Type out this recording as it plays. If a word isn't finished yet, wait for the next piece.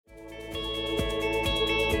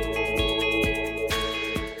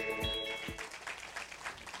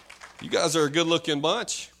guys are a good-looking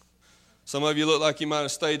bunch. Some of you look like you might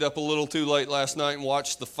have stayed up a little too late last night and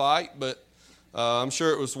watched the fight, but I'm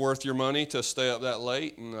sure it was worth your money to stay up that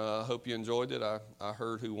late, and I hope you enjoyed it. I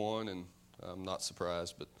heard who won, and I'm not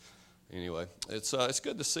surprised, but anyway, it's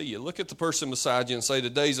good to see you. Look at the person beside you and say,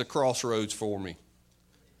 today's a crossroads for me.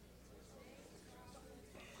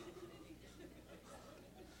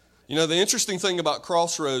 You know, the interesting thing about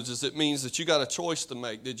crossroads is it means that you got a choice to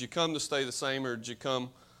make. Did you come to stay the same, or did you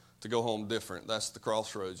come to go home different? That's the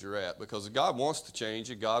crossroads you're at, because God wants to change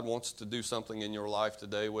you. God wants to do something in your life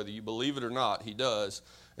today, whether you believe it or not, He does.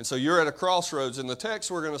 And so you're at a crossroads. And the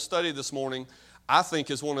text we're going to study this morning, I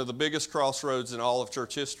think, is one of the biggest crossroads in all of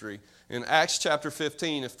church history. In Acts chapter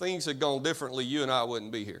 15, if things had gone differently, you and I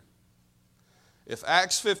wouldn't be here. If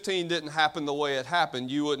Acts 15 didn't happen the way it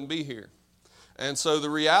happened, you wouldn't be here. And so the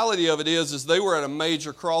reality of it is they were at a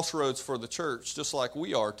major crossroads for the church, just like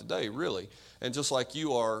we are today, really, and just like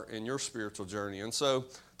you are in your spiritual journey. And so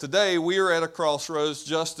today we are at a crossroads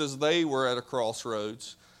just as they were at a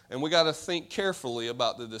crossroads, and we got to think carefully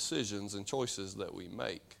about the decisions and choices that we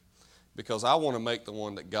make, because I want to make the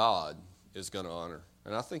one that God is going to honor,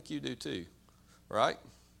 and I think you do too, right?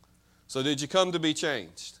 So did you come to be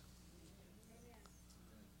changed?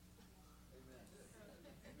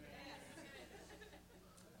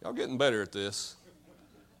 Y'all getting better at this.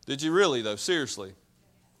 Did you really, though? Seriously.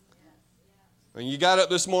 And you got up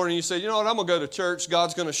this morning and you said, you know what, I'm going to go to church.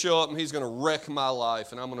 God's going to show up and He's going to wreck my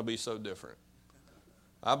life and I'm going to be so different.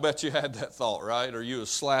 I bet you had that thought, right? Or you was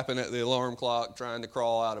slapping at the alarm clock trying to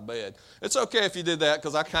crawl out of bed. It's okay if you did that,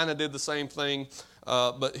 because I kind of did the same thing.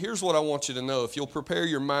 But here's what I want you to know. If you'll prepare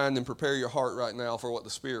your mind and prepare your heart right now for what the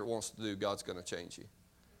Spirit wants to do, God's going to change you.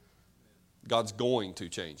 God's going to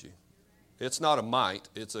change you. It's not a might,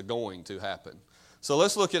 it's a going to happen. So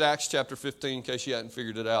let's look at Acts chapter 15 in case you hadn't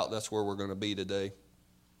figured it out. That's where we're going to be today.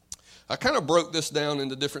 I kind of broke this down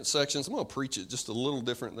into different sections. I'm going to preach it just a little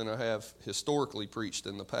different than I have historically preached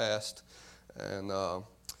in the past. And so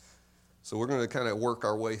we're going to kind of work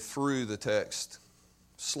our way through the text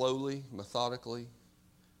slowly, methodically,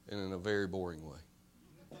 and in a very boring way.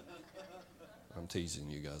 I'm teasing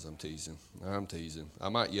you guys. I'm teasing. I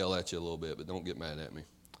might yell at you a little bit, but don't get mad at me.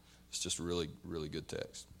 It's just a really, really good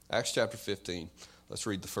text. Acts chapter 15. Let's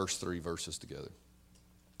read the first 3 verses together.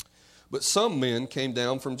 But some men came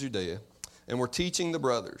down from Judea and were teaching the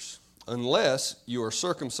brothers, unless you are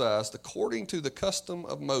circumcised according to the custom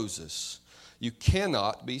of Moses, you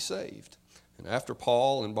cannot be saved. And after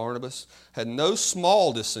Paul and Barnabas had no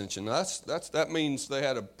small dissension, that means they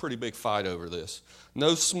had a pretty big fight over this.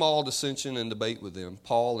 No small dissension and debate with them.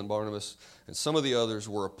 Paul and Barnabas and some of the others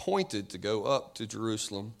were appointed to go up to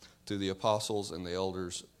Jerusalem to the apostles and the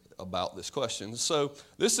elders about this question. So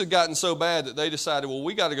this had gotten so bad that they decided, well,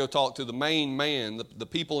 we got to go talk to the main man, the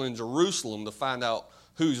people in Jerusalem, to find out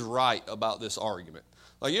who's right about this argument.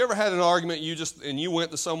 Like, you ever had an argument you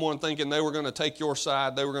went to someone thinking they were going to take your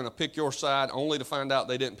side, they were going to pick your side, only to find out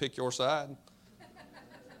they didn't pick your side?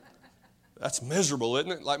 That's miserable,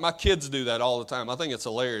 isn't it? Like, my kids do that all the time. I think it's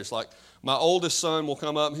hilarious. Like, my oldest son will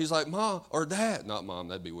come up and he's like, Mom, or Dad, not Mom,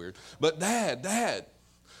 that'd be weird, but Dad,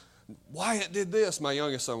 Wyatt did this. My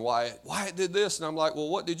youngest son, Wyatt did this. And I'm like, well,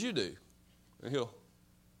 what did you do? And he'll,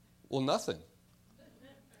 well, nothing.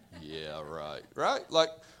 Yeah, right. Like,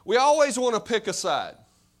 we always want to pick a side.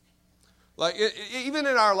 Like, even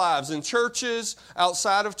in our lives, in churches,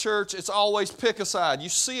 outside of church, it's always pick a side. You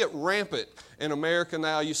see it rampant in America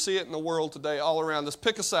now. You see it in the world today all around us.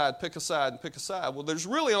 Pick a side, and pick a side. Well, there's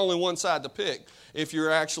really only one side to pick if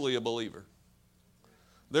you're actually a believer.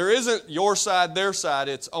 There isn't your side, their side,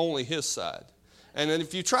 it's only His side. And then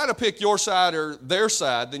if you try to pick your side or their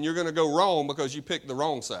side, then you're going to go wrong because you picked the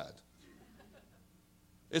wrong side.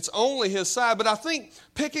 It's only His side. But I think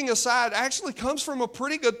picking a side actually comes from a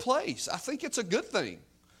pretty good place. I think it's a good thing.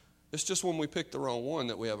 It's just when we pick the wrong one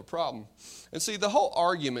that we have a problem. And see, the whole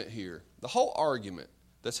argument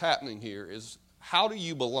that's happening here is, how do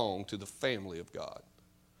you belong to the family of God?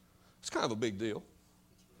 It's kind of a big deal.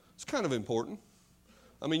 It's kind of important.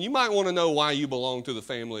 I mean, you might want to know why you belong to the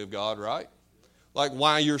family of God, right? Like,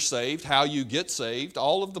 why you're saved, how you get saved,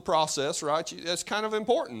 all of the process, right? That's kind of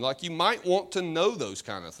important. Like, you might want to know those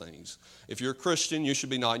kind of things. If you're a Christian, you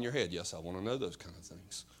should be nodding your head. Yes, I want to know those kind of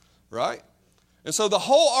things, right? And so the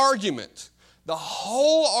whole argument, the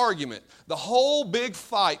whole big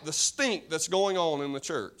fight, the stink that's going on in the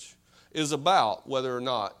church is about whether or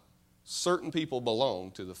not certain people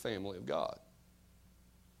belong to the family of God.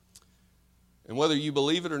 And whether you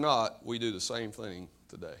believe it or not, we do the same thing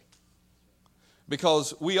today.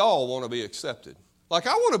 Because we all want to be accepted. Like,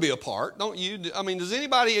 I want to be a part, don't you? I mean,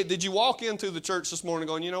 did you walk into the church this morning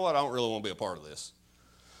going, you know what, I don't really want to be a part of this.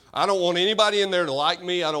 I don't want anybody in there to like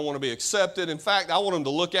me. I don't want to be accepted. In fact, I want them to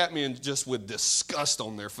look at me and just with disgust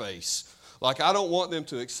on their face. Like, I don't want them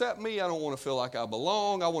to accept me. I don't want to feel like I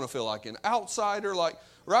belong. I want to feel like an outsider. Like,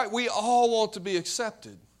 right? We all want to be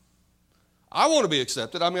accepted. I want to be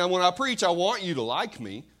accepted. I mean, when I preach, I want you to like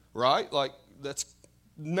me, right? Like, that's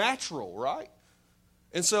natural, right?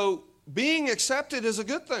 And so being accepted is a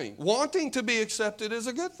good thing. Wanting to be accepted is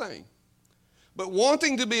a good thing. But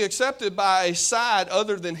wanting to be accepted by a side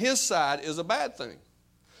other than his side is a bad thing.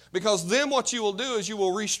 Because then what you will do is you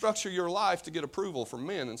will restructure your life to get approval from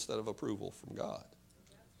men instead of approval from God.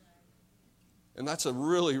 And that's a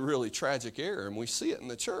really, really tragic error, and we see it in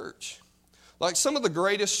the church. Like, some of the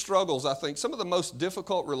greatest struggles, I think, some of the most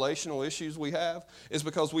difficult relational issues we have is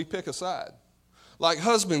because we pick a side. Like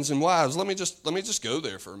husbands and wives, let me just go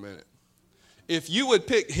there for a minute. If you would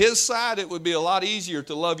pick his side, it would be a lot easier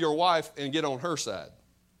to love your wife and get on her side.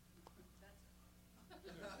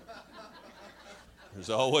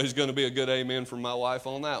 There's always going to be a good amen from my wife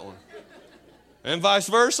on that one. And vice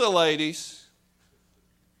versa, ladies.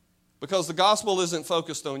 Because the gospel isn't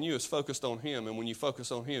focused on you, it's focused on him. And when you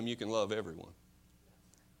focus on him, you can love everyone.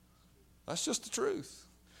 That's just the truth.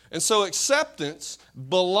 And so acceptance,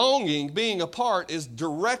 belonging, being a part is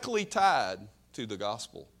directly tied to the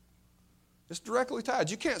gospel. It's directly tied.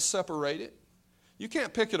 You can't separate it. You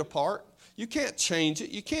can't pick it apart. You can't change it.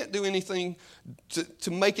 You can't do anything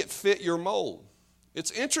to make it fit your mold.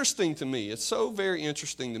 It's interesting to me. It's so very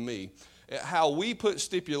interesting to me how we put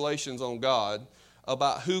stipulations on God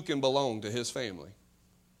about who can belong to his family.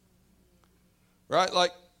 Right?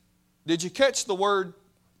 Like, did you catch the word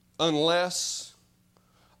unless?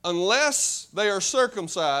 Unless they are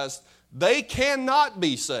circumcised, they cannot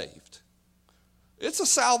be saved. It's a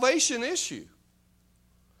salvation issue.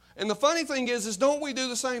 And the funny thing is don't we do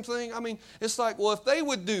the same thing? I mean, it's like, well, if they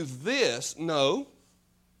would do this, no.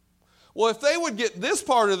 Well, if they would get this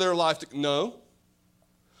part of their life, no.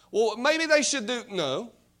 Well, maybe they should do,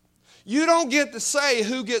 no. You don't get to say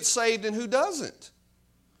who gets saved and who doesn't.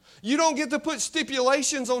 You don't get to put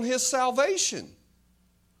stipulations on his salvation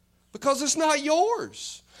because it's not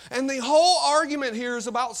yours. And the whole argument here is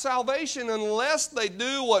about salvation. Unless they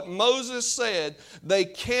do what Moses said, they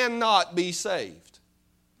cannot be saved.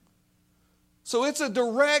 So it's a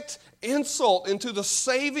direct insult into the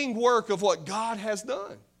saving work of what God has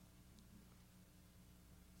done.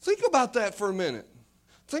 Think about that for a minute.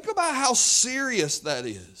 Think about how serious that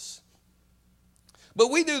is. But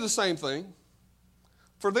we do the same thing.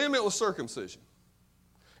 For them, it was circumcision.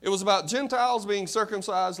 It was about Gentiles being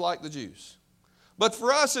circumcised like the Jews. But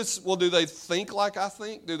for us, it's, well, do they think like I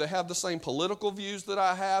think? Do they have the same political views that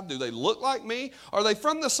I have? Do they look like me? Are they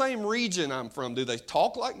from the same region I'm from? Do they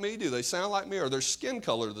talk like me? Do they sound like me? Are their skin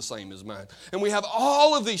color the same as mine? And we have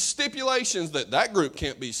all of these stipulations that group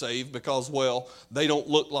can't be saved because, well, they don't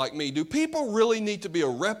look like me. Do people really need to be a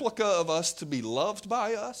replica of us to be loved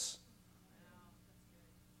by us?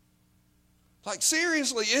 Like,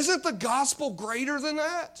 seriously, isn't the gospel greater than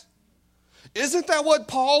that? Isn't that what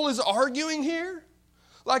Paul is arguing here?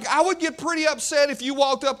 Like, I would get pretty upset if you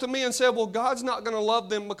walked up to me and said, well, God's not going to love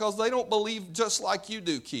them because they don't believe just like you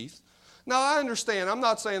do, Keith. Now, I understand. I'm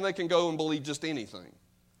not saying they can go and believe just anything.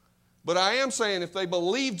 But I am saying if they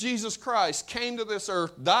believe Jesus Christ came to this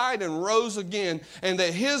earth, died and rose again, and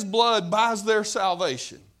that his blood buys their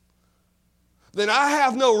salvation, then I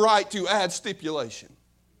have no right to add stipulation.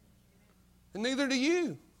 And neither do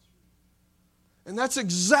you. And that's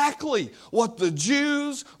exactly what the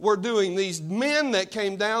Jews were doing. These men that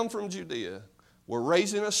came down from Judea were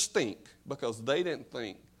raising a stink because they didn't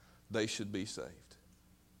think they should be saved.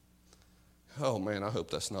 Oh man, I hope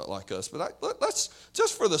that's not like us. But let's,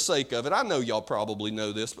 just for the sake of it, I know y'all probably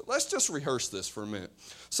know this, but let's just rehearse this for a minute.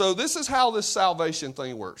 So this is how this salvation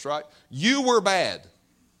thing works, right? You were bad,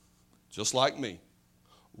 just like me.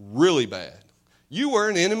 Really bad. You were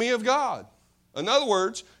an enemy of God. In other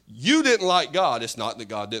words, you didn't like God. It's not that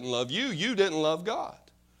God didn't love you. You didn't love God.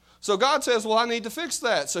 So God says, well, I need to fix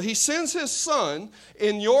that. So he sends his son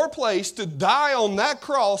in your place to die on that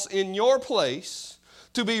cross in your place,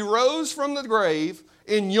 to be rose from the grave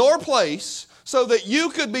in your place so that you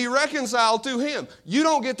could be reconciled to him. You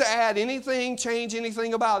don't get to add anything, change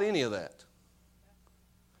anything about any of that.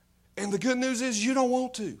 And the good news is you don't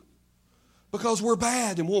want to because we're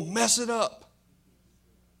bad and we'll mess it up.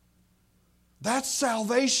 That's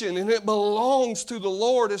salvation, and it belongs to the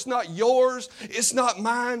Lord. It's not yours. It's not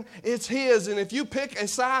mine. It's his. And if you pick a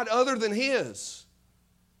side other than his,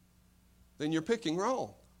 then you're picking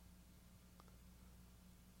wrong.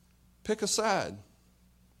 Pick a side.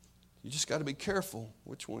 You just got to be careful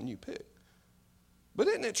which one you pick. But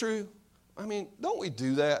isn't it true? I mean, don't we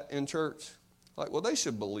do that in church? Like, well, they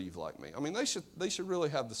should believe like me. I mean, they should really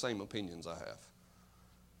have the same opinions I have.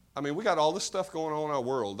 I mean, we got all this stuff going on in our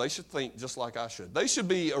world. They should think just like I should. They should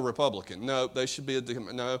be a Republican. No, they should be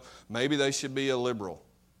maybe they should be a liberal.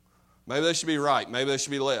 Maybe they should be right. Maybe they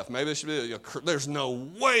should be left. Maybe they should be there's no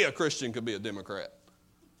way a Christian could be a Democrat.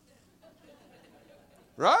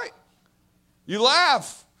 Right? You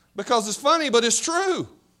laugh because it's funny, but it's true.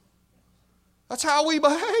 That's how we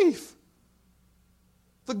behave.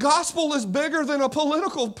 The gospel is bigger than a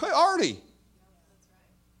political party.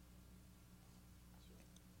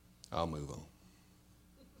 I'll move on.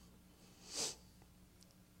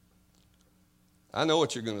 I know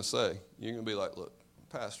what you're going to say. You're going to be like, look,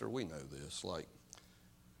 Pastor, we know this. Like,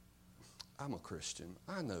 I'm a Christian.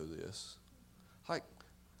 I know this. Like,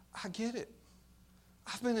 I get it.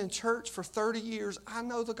 I've been in church for 30 years. I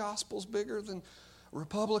know the gospel's bigger than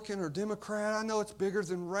Republican or Democrat. I know it's bigger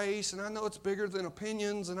than race, and I know it's bigger than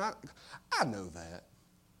opinions, and I know that.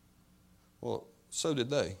 Well, so did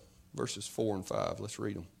they. Verses 4 and 5. Let's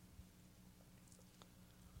read them.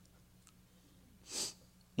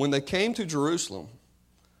 When they came to Jerusalem,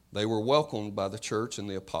 they were welcomed by the church and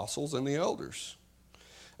the apostles and the elders,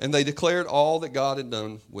 and they declared all that God had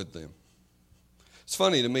done with them. It's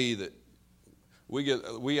funny to me that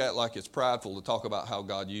we act like it's prideful to talk about how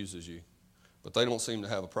God uses you, but they don't seem to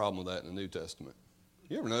have a problem with that in the New Testament.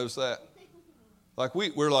 You ever notice that? Like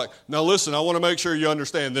we're like, now listen, I want to make sure you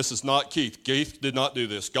understand this is not Keith. Keith did not do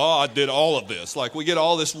this. God did all of this. Like we get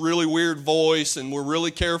all this really weird voice and we're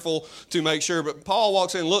really careful to make sure. But Paul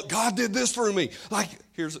walks in, look, God did this for me. Like,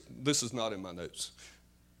 this is not in my notes.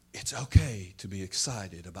 It's okay to be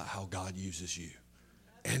excited about how God uses you.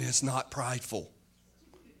 And it's not prideful.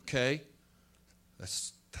 Okay?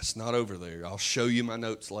 That's not over there. I'll show you my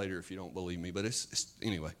notes later if you don't believe me. But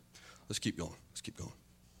anyway, let's keep going.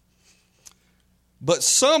 But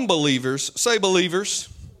some believers, say believers.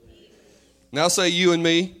 Now say you and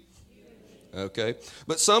me. Okay.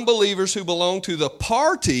 But some believers who belong to the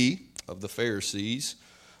party of the Pharisees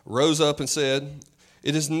rose up and said,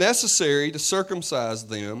 it is necessary to circumcise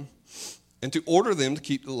them and to order them to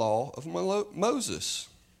keep the law of Moses.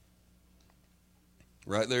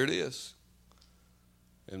 Right there it is.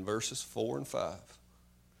 In verses 4 and 5.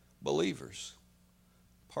 Believers.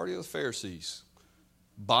 Party of the Pharisees.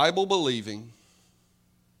 Bible believing,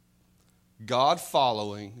 God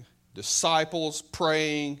following, disciples,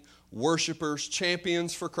 praying, worshipers,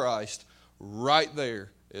 champions for Christ. Right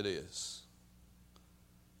there it is.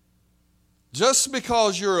 Just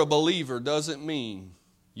because you're a believer doesn't mean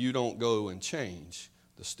you don't go and change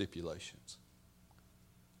the stipulations.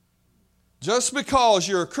 Just because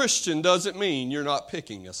you're a Christian doesn't mean you're not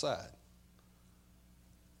picking a side.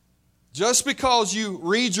 Just because you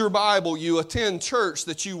read your Bible, you attend church,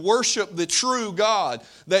 that you worship the true God,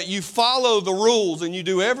 that you follow the rules and you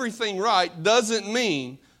do everything right, doesn't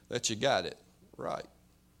mean that you got it right.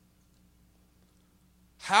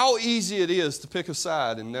 How easy it is to pick a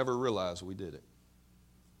side and never realize we did it.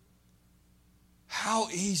 How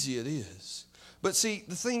easy it is. But see,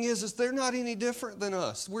 the thing is they're not any different than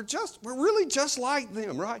us. We're really just like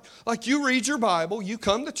them, right? Like you read your Bible, you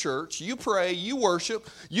come to church, you pray, you worship,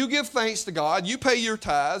 you give thanks to God, you pay your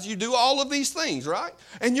tithes, you do all of these things, right?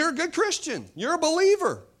 And you're a good Christian. You're a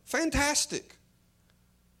believer. Fantastic.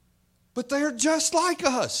 But they're just like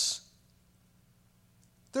us.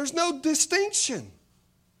 There's no distinction.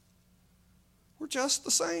 We're just the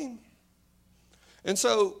same. And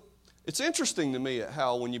so, it's interesting to me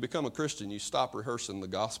how when you become a Christian, you stop rehearsing the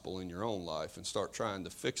gospel in your own life and start trying to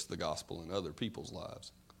fix the gospel in other people's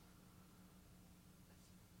lives.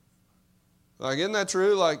 Like, isn't that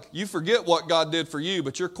true? Like, you forget what God did for you,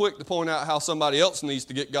 but you're quick to point out how somebody else needs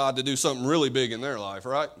to get God to do something really big in their life,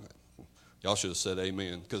 right? Y'all should have said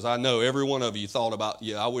amen, because I know every one of you thought about,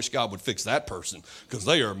 I wish God would fix that person, because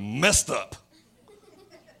they are messed up.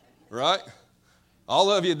 Right? All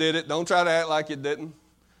of you did it. Don't try to act like you didn't.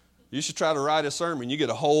 You should try to write a sermon. You get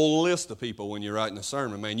a whole list of people when you're writing a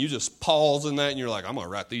sermon. Man, you just pause in that and you're like, I'm going to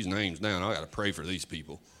write these names down. I got to pray for these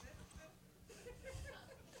people.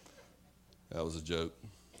 That was a joke.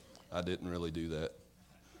 I didn't really do that.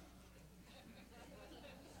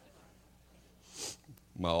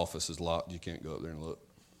 My office is locked. You can't go up there and look.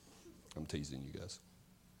 I'm teasing you guys.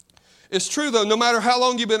 It's true, though, no matter how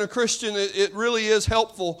long you've been a Christian, it really is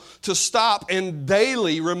helpful to stop and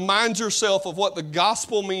daily remind yourself of what the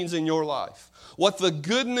gospel means in your life, what the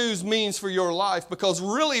good news means for your life, because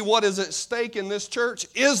really what is at stake in this church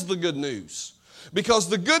is the good news. Because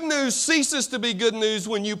the good news ceases to be good news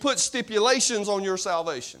when you put stipulations on your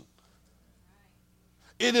salvation.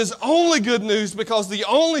 It is only good news because the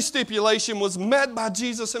only stipulation was met by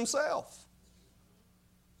Jesus himself.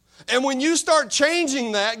 And when you start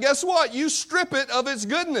changing that, guess what? You strip it of its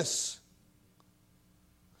goodness.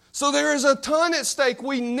 So there is a ton at stake.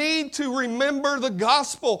 We need to remember the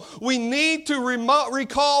gospel. We need to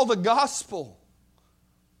recall the gospel.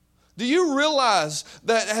 Do you realize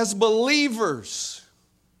that as believers,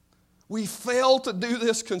 we fail to do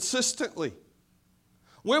this consistently?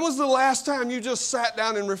 When was the last time you just sat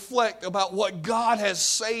down and reflect about what God has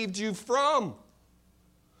saved you from?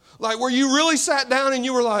 Like where you really sat down and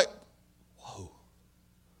you were like, whoa,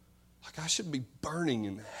 like I should be burning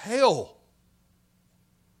in hell.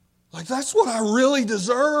 Like that's what I really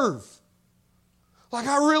deserve. Like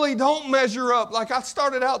I really don't measure up. Like I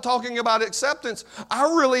started out talking about acceptance. I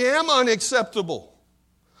really am unacceptable.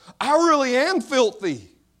 I really am filthy.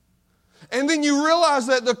 And then you realize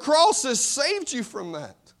that the cross has saved you from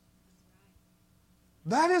that.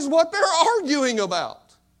 That is what they're arguing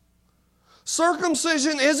about.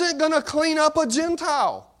 Circumcision isn't going to clean up a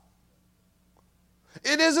Gentile.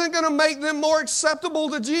 It isn't going to make them more acceptable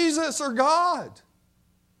to Jesus or God.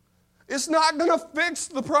 It's not going to fix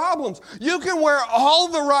the problems. You can wear all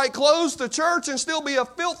the right clothes to church and still be a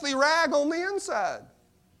filthy rag on the inside.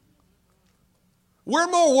 We're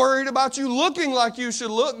more worried about you looking like you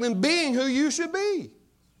should look than being who you should be.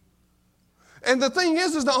 And the thing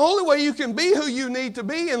is the only way you can be who you need to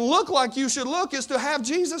be and look like you should look is to have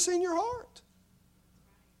Jesus in your heart.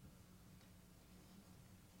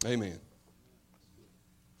 Amen.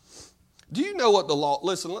 Do you know what the law,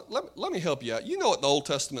 listen, let me help you out. You know what the Old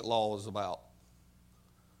Testament law is about.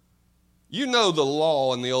 You know the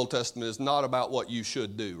law in the Old Testament is not about what you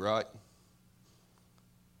should do, right?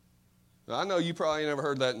 I know you probably never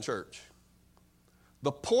heard that in church.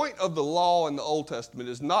 The point of the law in the Old Testament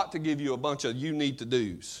is not to give you a bunch of you need to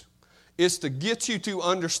do's. It's to get you to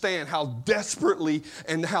understand how desperately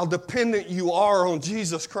and how dependent you are on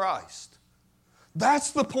Jesus Christ.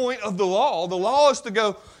 That's the point of the law. The law is to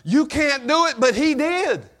go, you can't do it, but He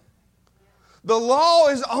did. The law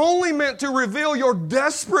is only meant to reveal your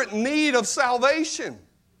desperate need of salvation.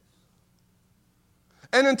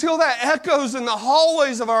 And until that echoes in the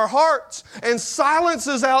hallways of our hearts and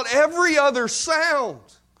silences out every other sound,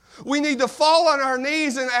 we need to fall on our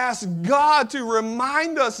knees and ask God to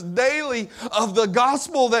remind us daily of the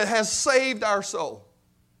gospel that has saved our soul.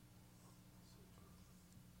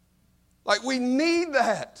 Like we need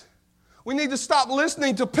that. We need to stop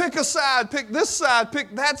listening to pick a side, pick this side,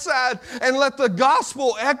 pick that side, and let the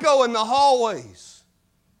gospel echo in the hallways.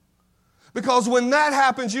 Because when that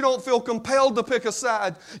happens, you don't feel compelled to pick a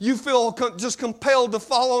side. You feel just compelled to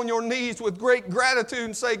fall on your knees with great gratitude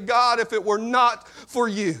and say, God, if it were not for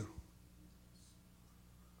you,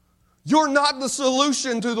 you're not the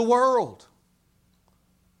solution to the world.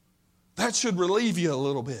 That should relieve you a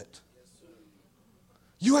little bit.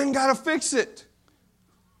 You ain't got to fix it.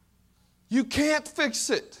 You can't fix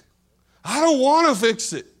it. I don't want to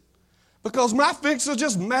fix it because my fix will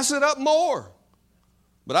just mess it up more.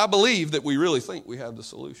 But I believe that we really think we have the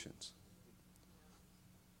solutions.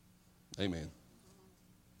 Amen.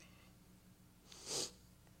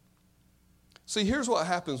 See, here's what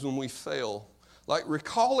happens when we fail. Like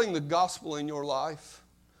recalling the gospel in your life,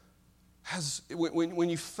 when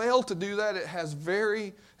you fail to do that, it has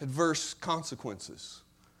very adverse consequences.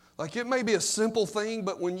 Like it may be a simple thing,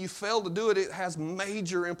 but when you fail to do it, it has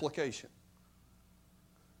major implication.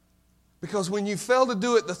 Because when you fail to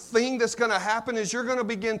do it, the thing that's going to happen is you're going to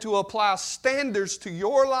begin to apply standards to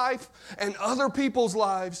your life and other people's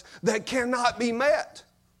lives that cannot be met.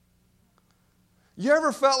 You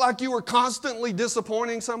ever felt like you were constantly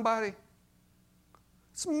disappointing somebody?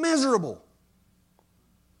 It's miserable.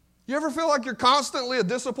 You ever feel like you're constantly a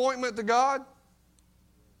disappointment to God?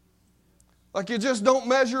 Like you just don't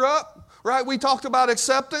measure up, right? We talked about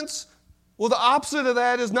acceptance. Well, the opposite of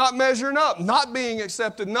that is not measuring up, not being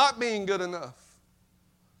accepted, not being good enough.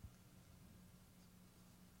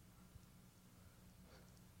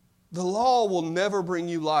 The law will never bring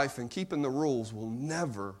you life, and keeping the rules will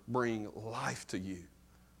never bring life to you.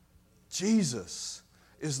 Jesus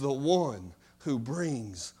is the one who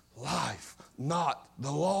brings life, not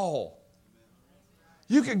the law.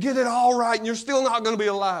 You could get it all right, and you're still not going to be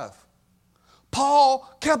alive.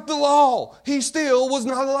 Paul kept the law. He still was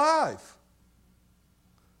not alive.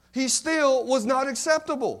 He still was not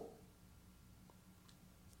acceptable.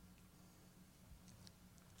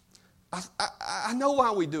 I know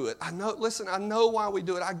why we do it. I know why we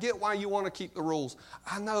do it. I get why you want to keep the rules.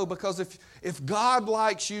 I know, because if God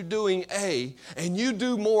likes you doing A and you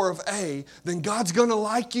do more of A, then God's going to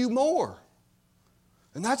like you more.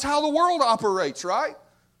 And that's how the world operates, right?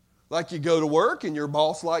 Like you go to work and your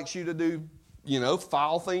boss likes you to do,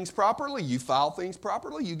 file things properly. You file things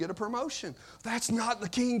properly, you get a promotion. That's not the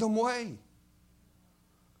kingdom way.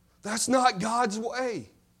 That's not God's way.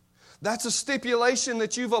 That's a stipulation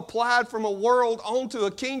that you've applied from a world onto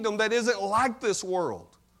a kingdom that isn't like this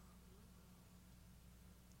world.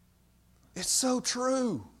 It's so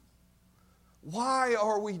true. Why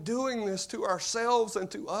are we doing this to ourselves and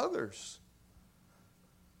to others?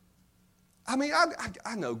 I mean,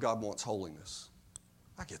 I know God wants holiness.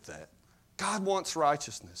 I get that. God wants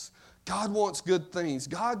righteousness. God wants good things.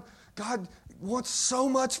 God wants so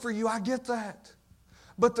much for you. I get that.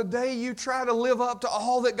 But the day you try to live up to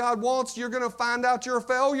all that God wants, you're going to find out you're a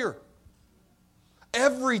failure.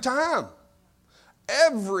 Every time.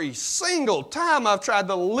 Every single time I've tried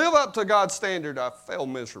to live up to God's standard, I fail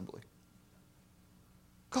miserably.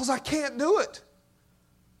 Because I can't do it.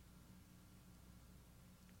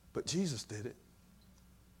 But Jesus did it.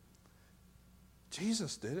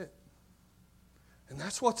 Jesus did it. And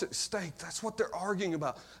that's what's at stake. That's what they're arguing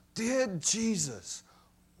about. Did Jesus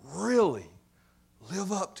really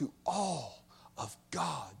live up to all of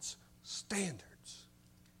God's standards?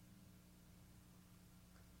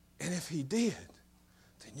 And if he did,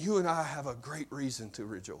 then you and I have a great reason to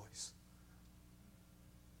rejoice.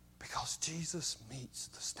 Because Jesus meets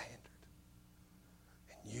the standard.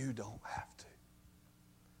 And you don't have to.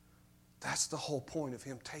 That's the whole point of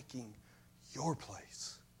him taking your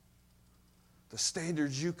place. The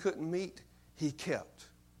standards you couldn't meet, he kept.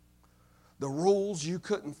 The rules you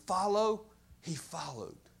couldn't follow, he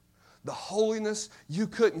followed. The holiness you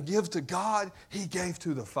couldn't give to God, he gave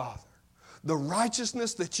to the Father. The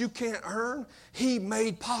righteousness that you can't earn, he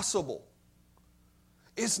made possible.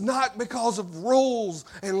 It's not because of rules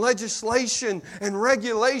and legislation and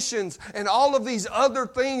regulations and all of these other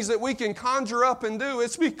things that we can conjure up and do.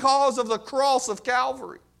 It's because of the cross of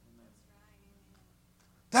Calvary.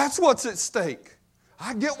 That's what's at stake.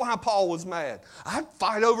 I get why Paul was mad. I'd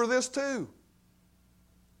fight over this too.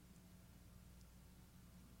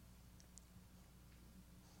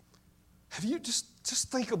 Have you just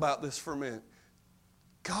think about this for a minute.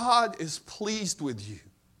 God is pleased with you.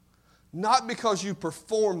 Not because you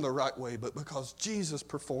perform the right way, but because Jesus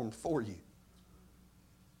performed for you.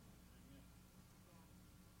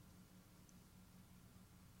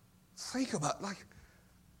 Think about like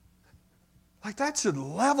that should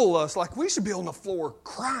level us. Like we should be on the floor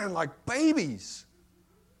crying like babies.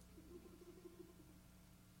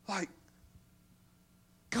 Like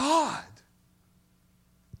God,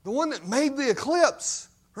 the one that made the eclipse,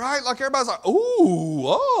 right? Like everybody's like, ooh,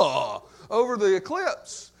 ah, over the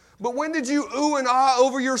eclipse. But when did you ooh and ah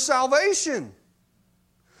over your salvation?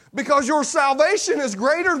 Because your salvation is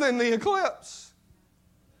greater than the eclipse.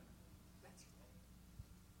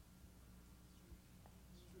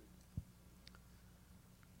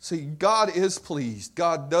 See, God is pleased.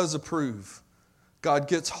 God does approve. God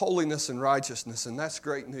gets holiness and righteousness, and that's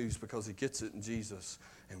great news because he gets it in Jesus,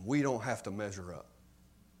 and we don't have to measure up.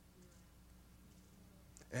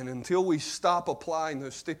 And until we stop applying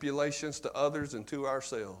those stipulations to others and to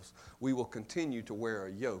ourselves, we will continue to wear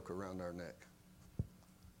a yoke around our neck.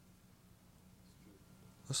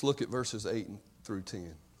 Let's look at verses 8 through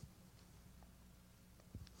 10.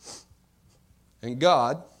 And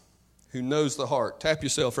God, who knows the heart, tap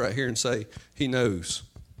yourself right here and say, he knows.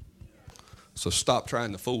 So stop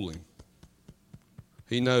trying to fool him.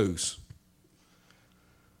 He knows.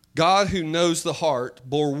 God, who knows the heart,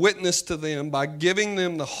 bore witness to them by giving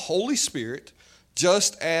them the Holy Spirit,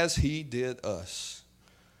 just as he did us.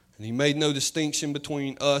 And he made no distinction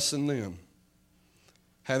between us and them,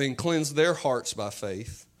 having cleansed their hearts by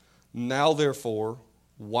faith. Now, therefore,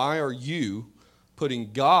 why are you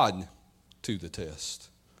putting God to the test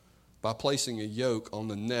by placing a yoke on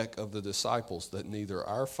the neck of the disciples that neither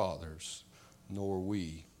our fathers nor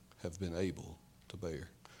we have been able to bear?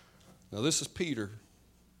 Now, this is Peter.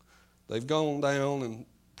 They've gone down and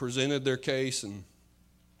presented their case, and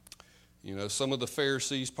some of the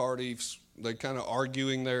Pharisees' parties, they're kind of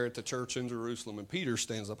arguing there at the church in Jerusalem, and Peter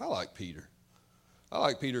stands up. I like Peter. I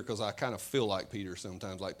like Peter because I kind of feel like Peter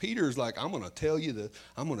sometimes. Like Peter's like, I'm going to tell you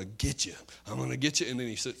I'm going to get you. I'm going to get you, and then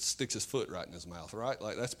he sticks his foot right in his mouth, right?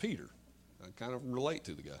 Like that's Peter. I kind of relate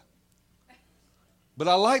to the guy. But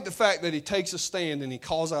I like the fact that he takes a stand and he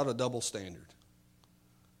calls out a double standard.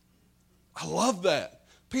 I love that.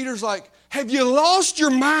 Peter's like, have you lost your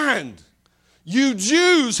mind? You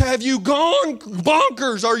Jews, have you gone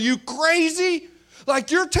bonkers? Are you crazy?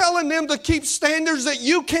 Like you're telling them to keep standards that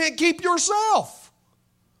you can't keep yourself.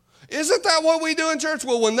 Isn't that what we do in church?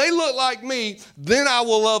 Well, when they look like me, then I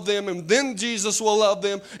will love them, and then Jesus will love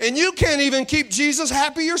them. And you can't even keep Jesus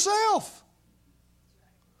happy yourself.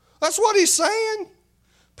 That's what he's saying.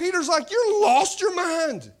 Peter's like, you're lost your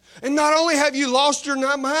mind. And not only have you lost your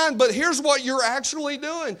mind, but here's what you're actually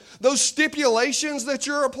doing. Those stipulations that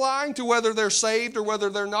you're applying to whether they're saved or whether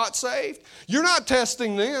they're not saved, you're not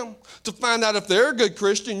testing them to find out if they're a good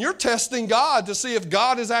Christian. You're testing God to see if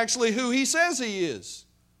God is actually who he says he is.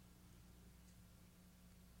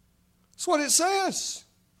 That's what it says.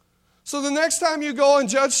 So the next time you go and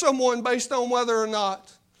judge someone based on whether or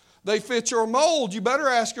not they fit your mold, you better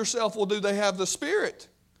ask yourself, well, do they have the Spirit?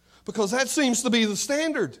 Because that seems to be the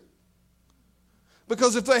standard.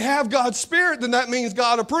 Because if they have God's Spirit, then that means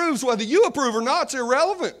God approves. Whether you approve or not, it's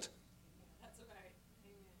irrelevant. That's right.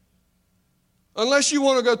 Amen. Unless you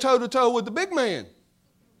want to go toe-to-toe with the big man.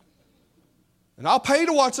 And I'll pay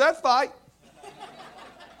to watch that fight.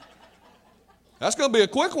 That's going to be a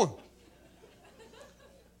quick one.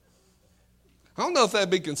 I don't know if that'd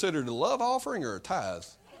be considered a love offering or a tithe.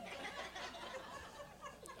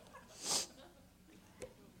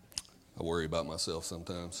 I worry about myself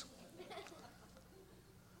sometimes.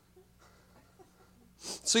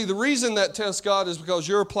 See, the reason that tests God is because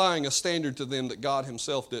you're applying a standard to them that God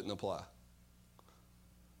himself didn't apply.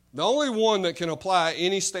 The only one that can apply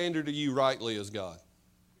any standard to you rightly is God.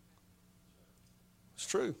 It's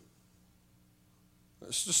true.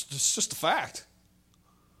 It's just a fact.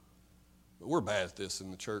 But we're bad at this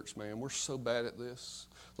in the church, man. We're so bad at this.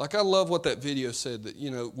 Like, I love what that video said, that,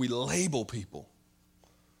 we label people.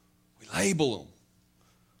 We label them.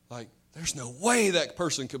 Like, there's no way that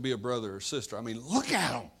person could be a brother or sister. I mean, look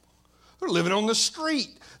at them. They're living on the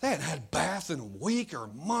street. They hadn't had a bath in a week or a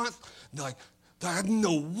month. Like, there's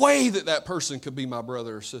no way that person could be my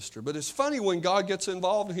brother or sister. But it's funny when God gets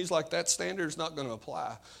involved and he's like, that standard is not going to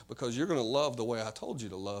apply because you're going to love the way I told you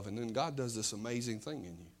to love. And then God does this amazing thing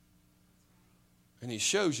in you. And he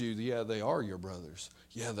shows you, yeah, they are your brothers.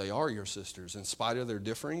 Yeah, they are your sisters. In spite of their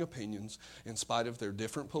differing opinions, in spite of their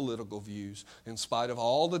different political views, in spite of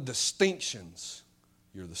all the distinctions,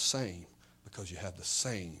 you're the same because you have the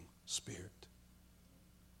same Spirit.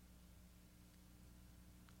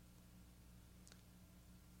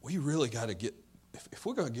 We really got to get, if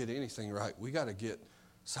we're going to get anything right, we got to get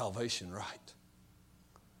salvation right.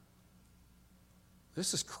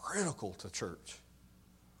 This is critical to church.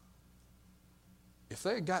 If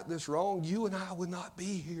they had got this wrong, you and I would not be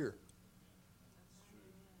here.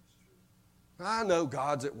 I know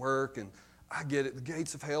God's at work, and I get it. The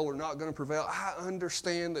gates of hell are not going to prevail. I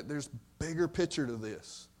understand that there's a bigger picture to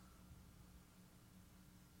this.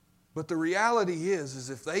 But the reality is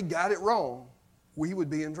if they got it wrong, we would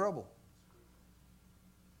be in trouble.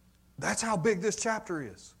 That's how big this chapter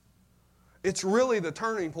is. It's really the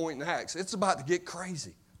turning point in Acts. It's about to get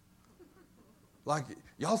crazy. Like,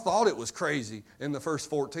 y'all thought it was crazy in the first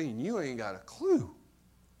 14. You ain't got a clue.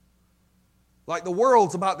 Like, the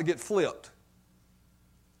world's about to get flipped.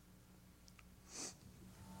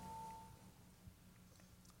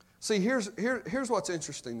 See, here's what's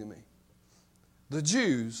interesting to me. The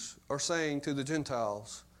Jews are saying to the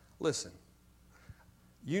Gentiles, listen,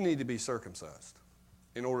 you need to be circumcised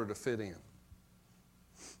in order to fit in.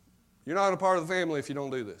 You're not a part of the family if you don't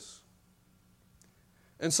do this.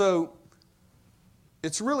 And so,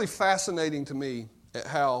 it's really fascinating to me at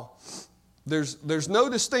how there's no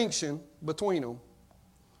distinction between them,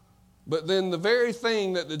 but then the very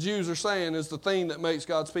thing that the Jews are saying is the thing that makes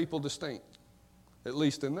God's people distinct, at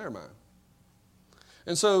least in their mind.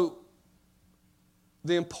 And so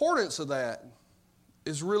the importance of that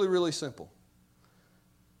is really, really simple.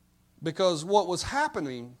 Because what was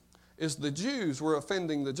happening is the Jews were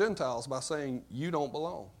offending the Gentiles by saying, you don't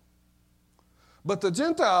belong. But the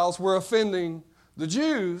Gentiles were offending the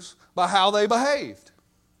Jews by how they behaved.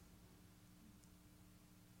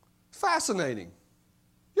 Fascinating.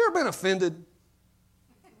 You ever been offended?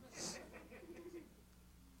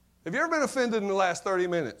 Have you ever been offended in the last 30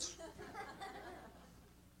 minutes?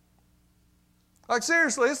 Like,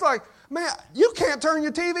 seriously, it's like, man, you can't turn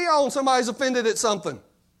your TV on. Somebody's offended at something.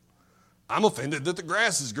 I'm offended that the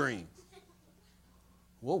grass is green.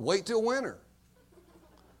 Well, wait till winter.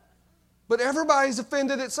 But everybody's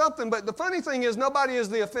offended at something. But the funny thing is, nobody is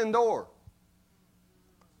the offender.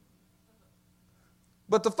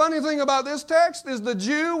 But the funny thing about this text is the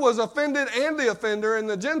Jew was offended and the offender, and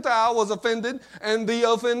the Gentile was offended and the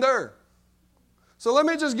offender. So let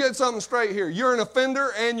me just get something straight here. You're an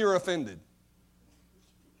offender and you're offended.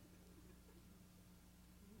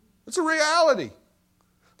 It's a reality.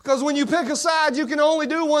 Because when you pick a side, you can only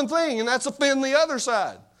do one thing, and that's offend the other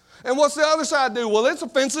side. And what's the other side do? Well, it's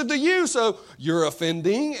offensive to you, so you're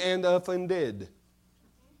offending and offended.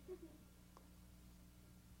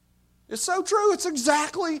 It's so true. It's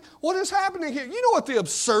exactly what is happening here. You know what the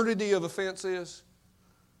absurdity of offense is?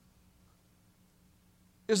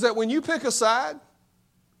 Is that when you pick a side,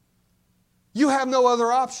 you have no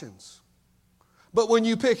other options. But when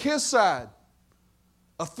you pick his side,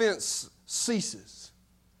 offense ceases.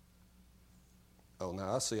 Oh,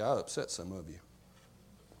 now I see I upset some of you.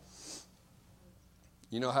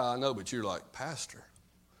 You know how I know, but you're like, Pastor,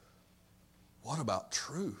 what about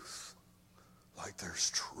truth? Like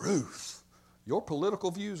there's truth. Your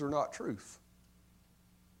political views are not truth.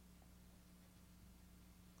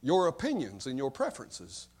 Your opinions and your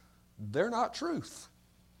preferences, they're not truth.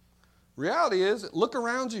 Reality is, look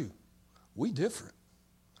around you. We different.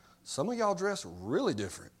 Some of y'all dress really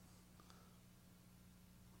different.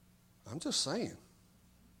 I'm just saying.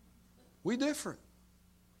 We different.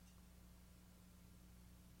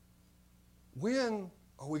 When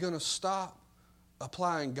are we going to stop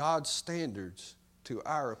applying God's standards to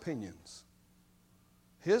our opinions?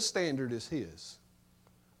 His standard is his.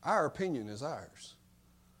 Our opinion is ours.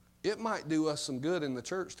 It might do us some good in the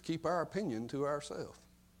church to keep our opinion to ourselves.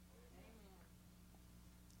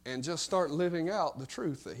 And just start living out the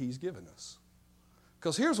truth that he's given us.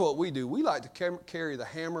 Because here's what we do. We like to carry the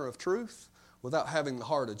hammer of truth without having the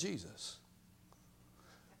heart of Jesus.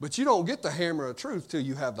 But you don't get the hammer of truth till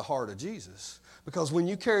you have the heart of Jesus. Because when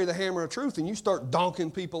you carry the hammer of truth and you start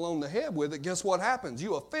donking people on the head with it, guess what happens?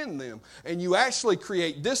 You offend them. And you actually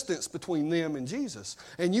create distance between them and Jesus.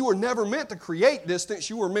 And you were never meant to create distance.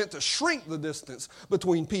 You were meant to shrink the distance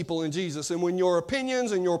between people and Jesus. And when your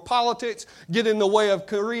opinions and your politics get in the way of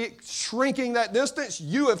shrinking that distance,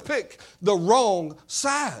 you have picked the wrong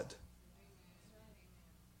side.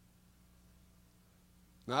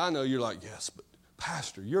 Now, I know you're like, yes, but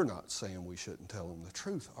Pastor, you're not saying we shouldn't tell them the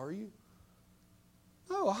truth, are you?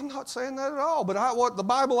 No, I'm not saying that at all. But what the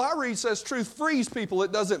Bible I read says truth frees people.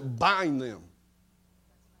 It doesn't bind them.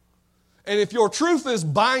 And if your truth is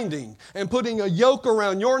binding and putting a yoke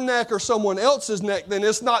around your neck or someone else's neck, then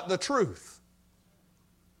it's not the truth.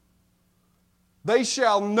 They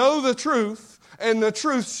shall know the truth, and the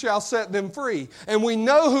truth shall set them free. And we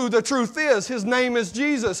know who the truth is. His name is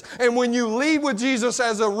Jesus. And when you lead with Jesus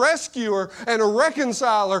as a rescuer and a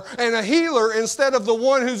reconciler and a healer instead of the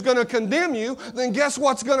one who's going to condemn you, then guess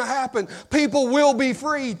what's going to happen? People will be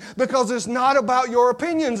freed because it's not about your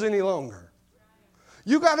opinions any longer.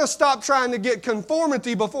 You got to stop trying to get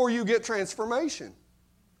conformity before you get transformation.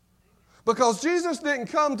 Because Jesus didn't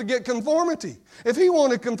come to get conformity. If he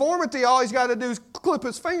wanted conformity, all he's got to do is clip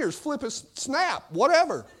his fingers, flip his snap,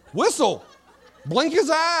 whatever. Whistle. Blink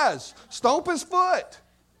his eyes. Stomp his foot.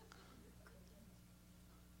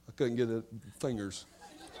 I couldn't get the fingers.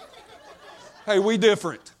 Hey, we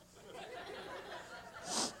different.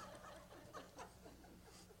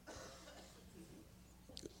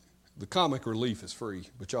 The comic relief is free,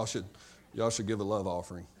 but y'all should give a love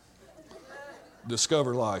offering.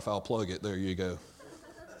 Discover Life, I'll plug it. There you go.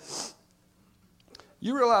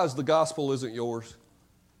 You realize the gospel isn't yours?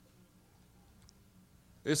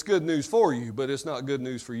 It's good news for you, but it's not good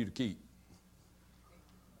news for you to keep.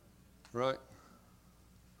 Right?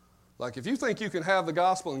 Like if you think you can have the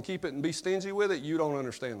gospel and keep it and be stingy with it, you don't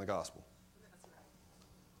understand the gospel.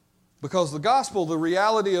 Because the gospel, the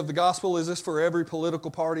reality of the gospel is this for every political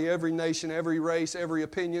party, every nation, every race, every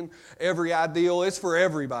opinion, every ideal. It's for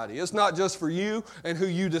everybody. It's not just for you and who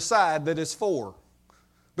you decide that it's for.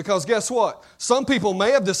 Because guess what? Some people may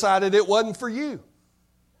have decided it wasn't for you.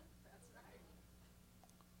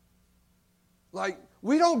 Like,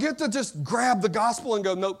 we don't get to just grab the gospel and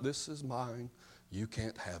go, nope, this is mine. You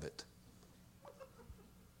can't have it.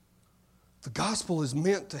 The gospel is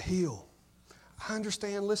meant to heal. I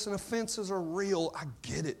understand, listen, offenses are real. I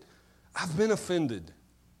get it. I've been offended.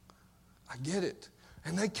 I get it.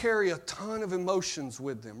 And they carry a ton of emotions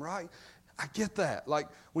with them, right? I get that. Like,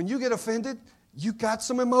 when you get offended, you got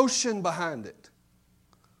some emotion behind it.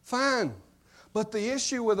 Fine. But the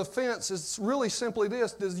issue with offense is really simply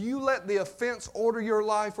this. Do you let the offense order your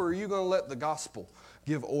life, or are you going to let the gospel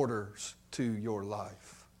give orders to your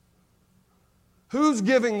life? Who's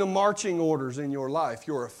giving the marching orders in your life?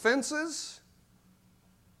 Your offenses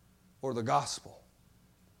or the gospel?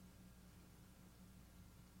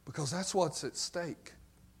 Because that's what's at stake.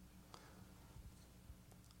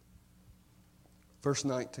 Verse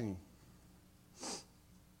 19.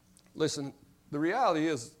 Listen, the reality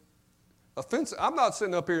is, offense. I'm not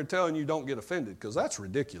sitting up here and telling you don't get offended, because that's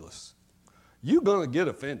ridiculous. You're going to get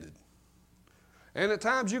offended. And at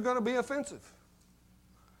times you're going to be offensive.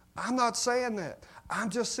 I'm not saying that. I'm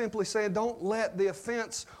just simply saying don't let the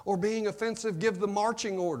offense or being offensive give the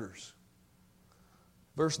marching orders.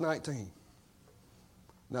 Verse 19.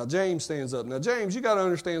 Now James stands up. Now James, you got to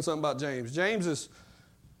understand something about James.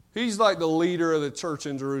 He's like the leader of the church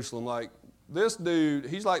in Jerusalem. Like this dude,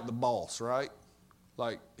 he's like the boss, right?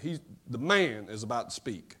 Like the man is about to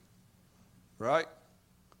speak, right?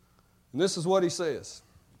 And this is what he says.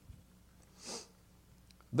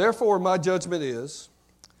 Therefore, my judgment is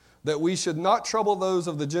that we should not trouble those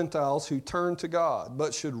of the Gentiles who turn to God,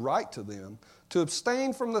 but should write to them to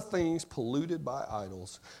abstain from the things polluted by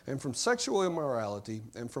idols, and from sexual immorality,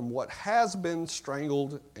 and from what has been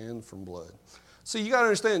strangled, and from blood. See, you got to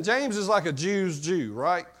understand, James is like a Jew's Jew,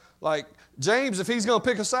 right? Like James, if he's going to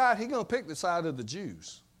pick a side, he's going to pick the side of the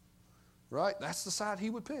Jews, right? That's the side he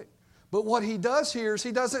would pick. But what he does here is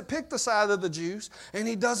he doesn't pick the side of the Jews, and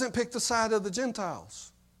he doesn't pick the side of the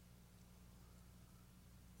Gentiles.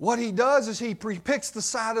 What he does is he picks the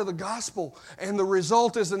side of the gospel, and the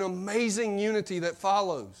result is an amazing unity that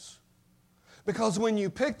follows. Because when you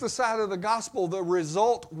pick the side of the gospel, the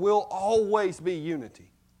result will always be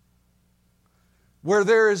unity. Where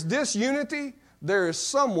there is disunity, there is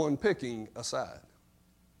someone picking a side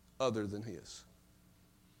other than his.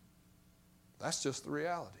 That's just the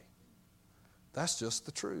reality. That's just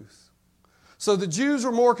the truth. So the Jews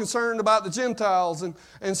are more concerned about the Gentiles,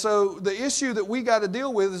 and so the issue that we got to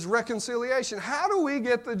deal with is reconciliation. How do we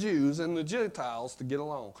get the Jews and the Gentiles to get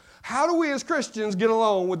along? How do we as Christians get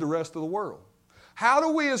along with the rest of the world? How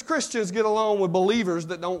do we as Christians get along with believers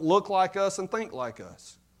that don't look like us and think like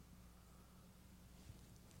us?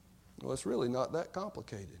 Well, it's really not that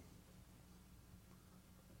complicated.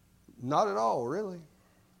 Not at all, really.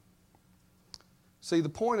 See, the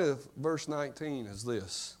point of verse 19 is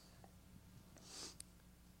this.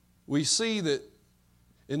 We see that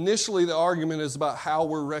initially the argument is about how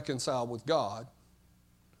we're reconciled with God.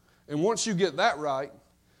 And once you get that right,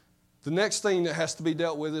 the next thing that has to be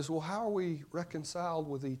dealt with is, well, how are we reconciled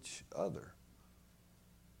with each other?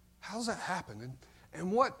 How does that happen?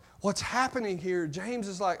 And what's happening here, James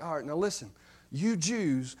is like, all right, now listen, you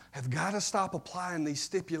Jews have got to stop applying these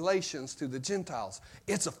stipulations to the Gentiles.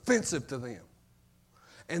 It's offensive to them.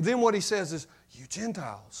 And then what he says is, you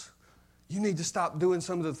Gentiles, you need to stop doing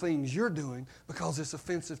some of the things you're doing because it's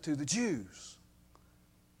offensive to the Jews.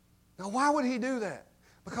 Now, why would he do that?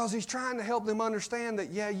 Because he's trying to help them understand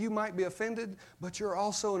that, yeah, you might be offended, but you're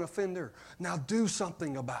also an offender. Now, do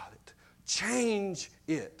something about it. Change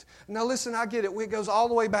it. Now, listen, I get it. It goes all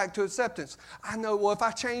the way back to acceptance. I know, well, if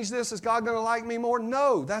I change this, is God going to like me more?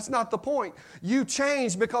 No, that's not the point. You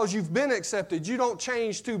change because you've been accepted. You don't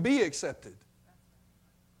change to be accepted.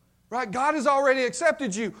 Right? God has already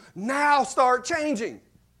accepted you. Now start changing.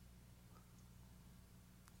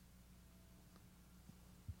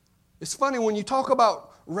 It's funny when you talk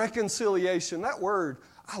about reconciliation, that word,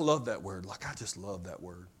 I love that word. Like, I just love that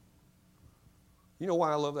word. You know why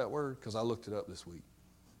I love that word? Because I looked it up this week.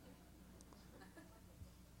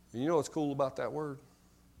 And you know what's cool about that word?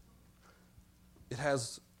 It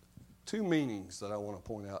has two meanings that I want to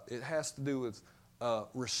point out. It has to do with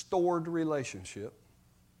restored relationship.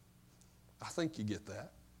 I think you get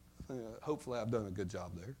that. Hopefully I've done a good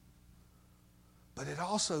job there. But it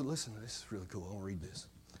also, listen, this is really cool. I'll read this.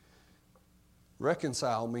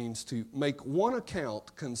 Reconcile means to make one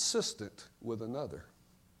account consistent with another,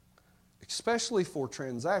 especially for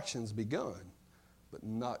transactions begun, but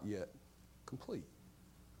not yet complete.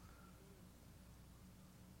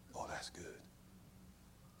 Oh, that's good.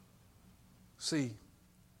 See,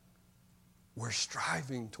 we're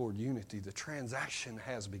striving toward unity. The transaction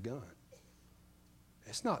has begun.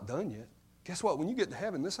 It's not done yet. Guess what? When you get to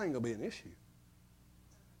heaven, this ain't going to be an issue.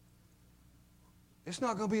 It's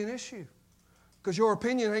not going to be an issue because your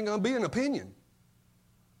opinion ain't going to be an opinion.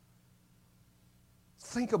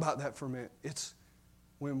 Think about that for a minute. It's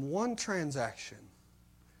when one transaction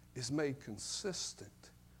is made consistent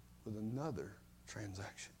with another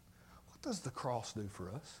transaction. What does the cross do for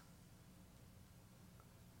us?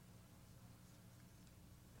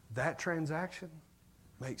 That transaction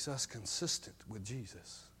makes us consistent with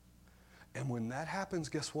Jesus. And when that happens,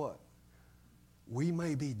 guess what? We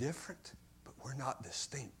may be different, but we're not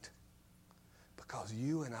distinct. Because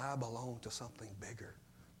you and I belong to something bigger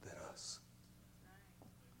than us.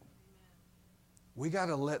 We got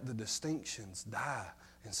to let the distinctions die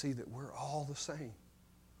and see that we're all the same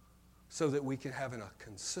so that we can have a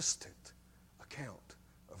consistent account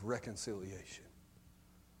of reconciliation.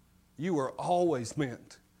 You are always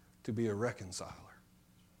meant to be a reconciler.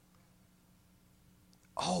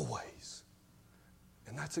 Always.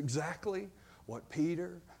 And that's exactly what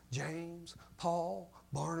Peter, James, Paul,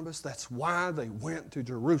 Barnabas, that's why they went to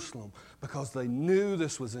Jerusalem, because they knew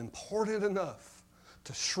this was important enough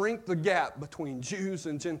to shrink the gap between Jews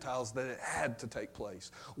and Gentiles that it had to take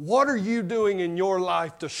place. What are you doing in your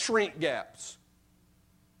life to shrink gaps?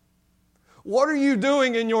 What are you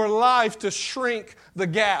doing in your life to shrink the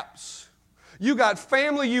gaps? You got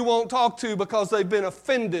family you won't talk to because they've been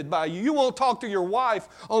offended by you. You won't talk to your wife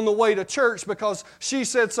on the way to church because she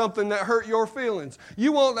said something that hurt your feelings.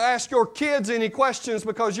 You won't ask your kids any questions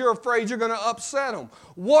because you're afraid you're going to upset them.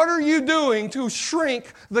 What are you doing to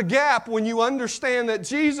shrink the gap when you understand that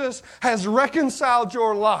Jesus has reconciled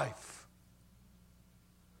your life?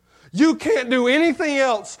 You can't do anything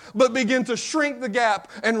else but begin to shrink the gap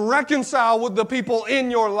and reconcile with the people in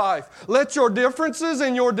your life. Let your differences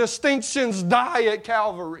and your distinctions die at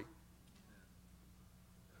Calvary.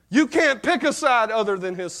 You can't pick a side other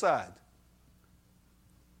than His side.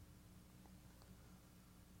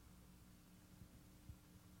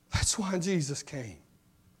 That's why Jesus came.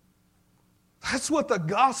 That's what the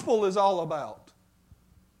gospel is all about.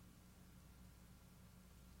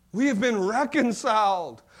 We have been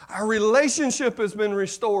reconciled. Our relationship has been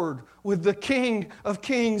restored with the King of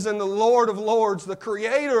Kings and the Lord of Lords, the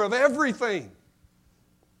Creator of everything.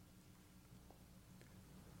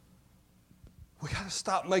 We got to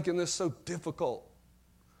stop making this so difficult.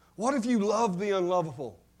 What if you loved the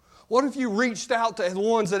unlovable? What if you reached out to the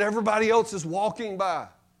ones that everybody else is walking by?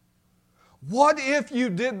 What if you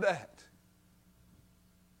did that?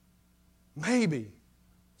 Maybe,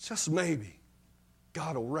 just maybe,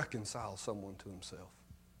 God will reconcile someone to Himself.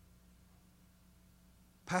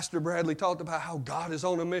 Pastor Bradley talked about how God is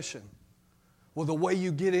on a mission. Well, the way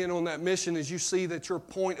you get in on that mission is you see that your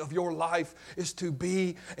point of your life is to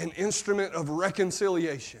be an instrument of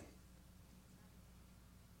reconciliation.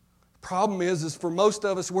 The problem is for most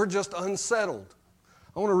of us, we're just unsettled.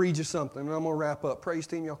 I want to read you something, and I'm going to wrap up. Praise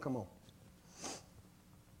team, y'all come on.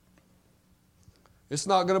 It's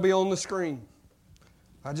not going to be on the screen.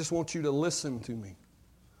 I just want you to listen to me.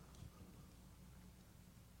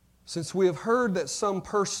 Since we have heard that some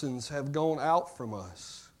persons have gone out from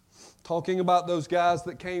us, talking about those guys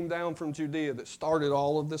that came down from Judea that started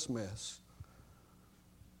all of this mess,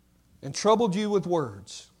 and troubled you with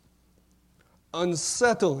words,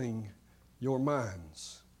 unsettling your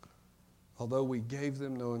minds, although we gave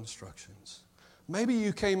them no instructions. Maybe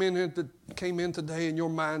you came in today and your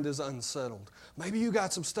mind is unsettled. Maybe you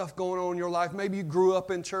got some stuff going on in your life. Maybe you grew up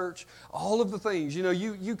in church. All of the things. You know,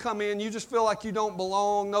 you come in, you just feel like you don't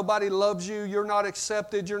belong. Nobody loves you. You're not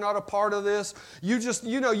accepted. You're not a part of this. You just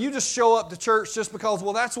show up to church just because,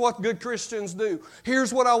 well, that's what good Christians do.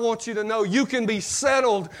 Here's what I want you to know. You can be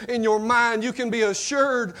settled in your mind. You can be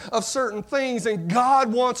assured of certain things, and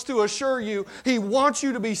God wants to assure you. He wants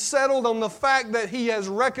you to be settled on the fact that He has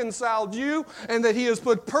reconciled you and that He has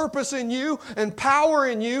put purpose in you and power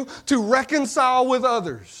in you to reconcile with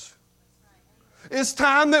others. It's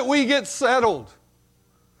time that we get settled.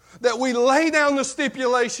 That we lay down the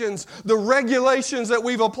stipulations, the regulations that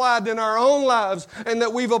we've applied in our own lives and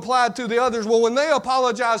that we've applied to the others. Well, when they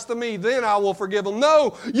apologize to me, then I will forgive them.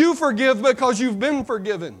 No, you forgive because you've been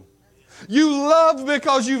forgiven. You love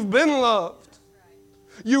because you've been loved.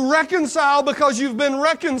 You reconcile because you've been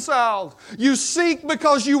reconciled. You seek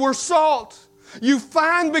because you were sought. You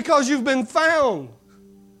find because you've been found.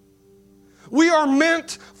 We are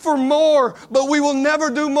meant for more, but we will never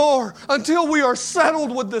do more until we are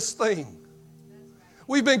settled with this thing.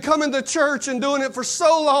 We've been coming to church and doing it for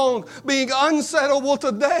so long, being unsettled. Well,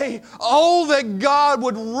 today, oh, that God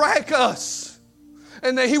would wreck us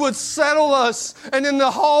and that He would settle us. And in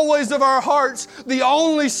the hallways of our hearts, the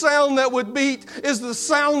only sound that would beat is the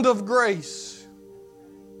sound of grace.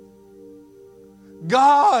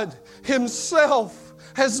 God Himself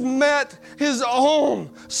has met His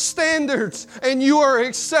own standards, and you are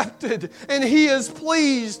accepted, and He is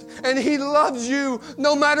pleased, and He loves you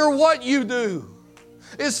no matter what you do.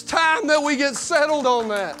 It's time that we get settled on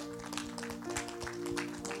that.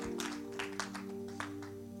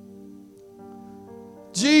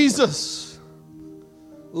 Jesus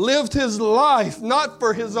lived His life not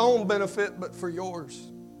for His own benefit, but for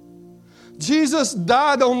yours. Jesus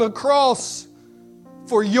died on the cross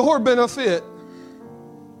for your benefit.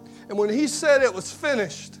 And when He said it was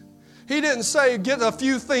finished, He didn't say, get a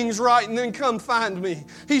few things right and then come find me.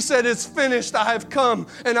 He said, it's finished. I have come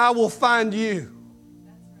and I will find you.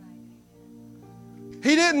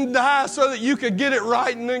 He didn't die so that you could get it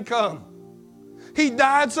right and then come. He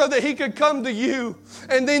died so that He could come to you,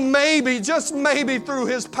 and then maybe, just maybe through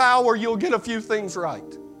His power, you'll get a few things right.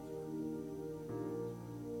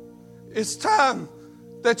 It's time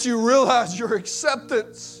that you realize your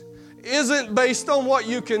acceptance isn't based on what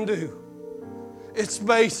you can do. It's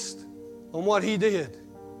based on what He did.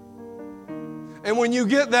 And when you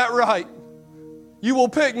get that right, you will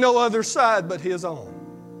pick no other side but His own.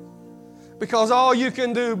 Because all you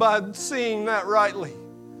can do by seeing that rightly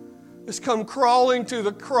is come crawling to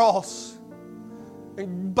the cross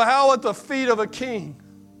and bow at the feet of a King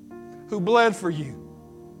who bled for you.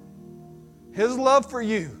 His love for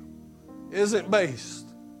you isn't based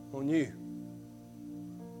on you.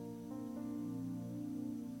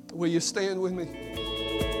 Will you stand with me?